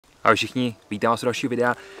Ahoj všichni, vítám vás u dalšího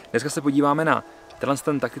videa. Dneska se podíváme na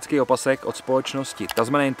ten taktický opasek od společnosti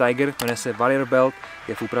Tasmanian Tiger, jmenuje se Warrior Belt,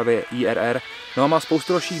 je v úpravě IRR, no a má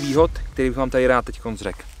spoustu dalších výhod, které bych vám tady rád teď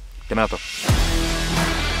řekl. Jdeme na to.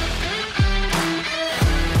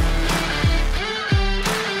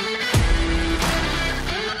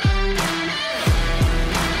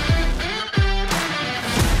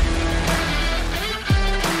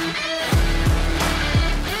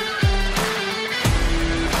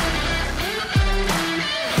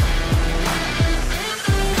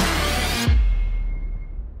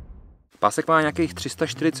 Pásek má nějakých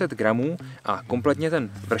 340 gramů a kompletně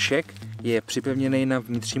ten vršek je připevněný na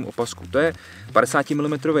vnitřním opasku. To je 50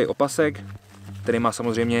 mm opasek, který má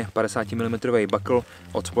samozřejmě 50 mm buckle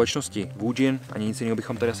od společnosti Woojin, ani nic jiného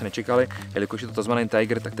bychom tady asi nečekali, jelikož je to Tasmanian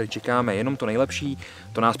Tiger, tak tady čekáme jenom to nejlepší.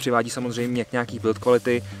 To nás přivádí samozřejmě k nějaký build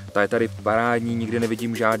quality, ta je tady parádní, nikdy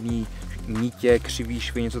nevidím žádný nítě, křivý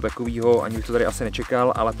švy, něco takového, ani bych to tady asi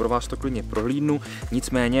nečekal, ale pro vás to klidně prohlídnu.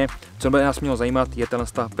 Nicméně, co by nás mělo zajímat, je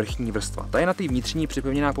ta vrchní vrstva. Ta je na té vnitřní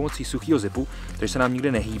připevněná pomocí suchého zipu, takže se nám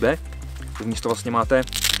nikde nehýbe. Uvnitř to vlastně máte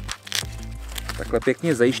takhle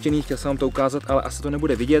pěkně zajištěný, chtěl jsem vám to ukázat, ale asi to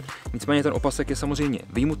nebude vidět. Nicméně ten opasek je samozřejmě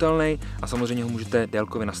vyjmutelný a samozřejmě ho můžete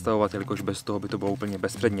délkově nastavovat, jelikož bez toho by to bylo úplně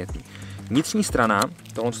bezpředmětný. Vnitřní strana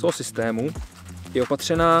toho systému je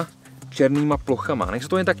opatřená černýma plochama. Nejsou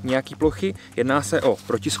to jen tak nějaký plochy, jedná se o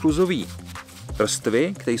protiskluzové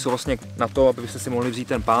vrstvy, které jsou vlastně na to, abyste si mohli vzít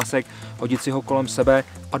ten pásek, hodit si ho kolem sebe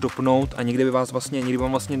a dopnout a nikdy by vám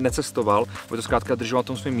vlastně necestoval, aby to zkrátka drželo na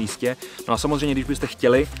tom svém místě. No a samozřejmě, když byste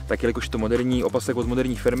chtěli, tak jelikož je to moderní opasek od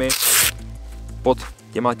moderní firmy, pod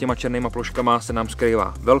těma černýma ploškama se nám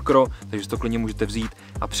skrývá velcro, takže si to klidně můžete vzít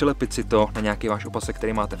a přilepit si to na nějaký váš opasek,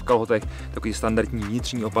 který máte v kalhotech, takový standardní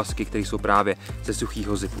vnitřní opasky, které jsou právě ze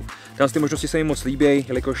suchého zipu. Ty možnosti se mi moc líbí,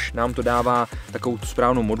 jelikož nám to dává takovou tu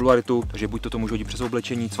správnou modularitu, takže buď to můžu hodit přes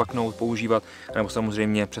oblečení, cvaknout, používat, nebo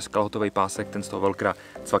samozřejmě přes kalhotový pásek, ten z toho velcra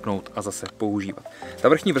cvaknout a zase používat. Ta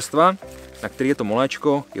vrchní vrstva, na který je to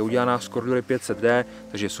moléčko, je udělaná z Corduroy 500D,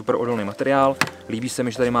 takže je super odolný materiál. Líbí se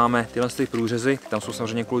mi, že tady máme tyhle průřezy, tam jsou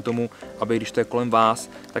samozřejmě kvůli tomu, aby když to je kolem vás,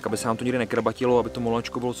 tak aby se vám to nikdy nekrabatilo, aby to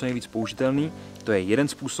moléčko bylo co nejvíc použitelný. To je jeden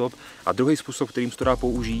způsob. A druhý způsob, kterým se to dá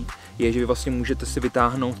použít, je, že vy vlastně můžete si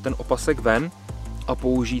vytáhnout ten opasek ven a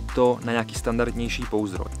použít to na nějaký standardnější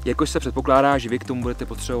pouzdro. Jakož se předpokládá, že vy k tomu budete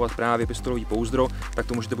potřebovat právě pistolový pouzdro, tak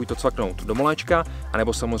to můžete buď to cvaknout do moléčka,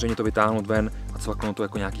 anebo samozřejmě to vytáhnout ven a cvaknout to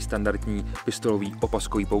jako nějaký standardní pistolový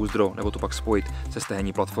opaskový pouzdro, nebo to pak spojit se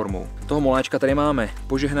stehenní platformou. Toho moléčka tady máme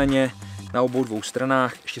požehnaně na obou dvou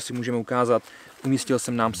stranách, ještě si můžeme ukázat, umístil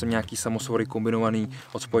jsem nám sem nějaký samosvory kombinovaný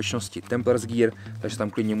od společnosti Templars Gear, takže tam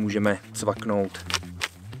klidně můžeme cvaknout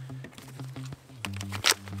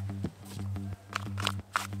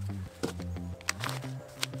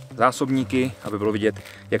zásobníky, aby bylo vidět,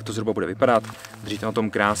 jak to zhruba bude vypadat. Drží to na tom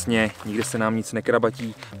krásně, nikde se nám nic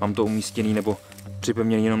nekrabatí, mám to umístěný nebo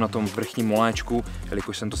připevněný jenom na tom vrchním moléčku,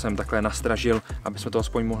 jelikož jsem to sem takhle nastražil, aby jsme to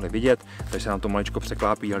aspoň mohli vidět, takže se nám to moléčko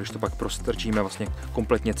překlápí, ale když to pak prostrčíme vlastně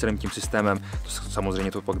kompletně celým tím systémem, to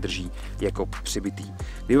samozřejmě to pak drží jako přibitý.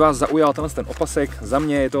 Kdyby vás zaujal ten opasek, za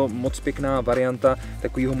mě je to moc pěkná varianta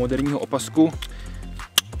takového moderního opasku.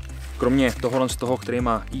 Kromě tohohle z toho, který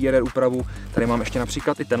má IRR úpravu, tady mám ještě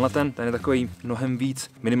například i ten je takový mnohem víc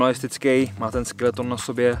minimalistický, má ten skeleton na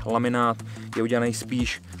sobě, laminát, je udělaný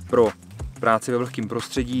spíš pro práci ve vlhkém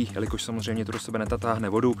prostředí, jelikož samozřejmě to do sebe netatáhne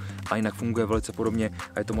vodu a jinak funguje velice podobně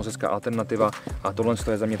a je to moc hezká alternativa a tohle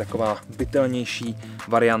je za mě taková bytelnější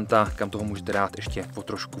varianta, kam toho můžete dát ještě o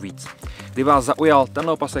trošku víc. Kdyby vás zaujal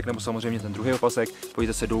tenhle opasek nebo samozřejmě ten druhý opasek,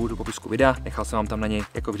 pojďte se dolů do popisku videa, nechal jsem vám tam na něj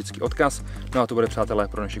jako vždycky odkaz. No a to bude, přátelé,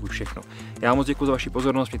 pro dnešek už všechno. Já moc děkuji za vaši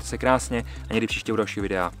pozornost, mějte se krásně a někdy příště u dalšího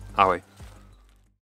videa. Ahoj.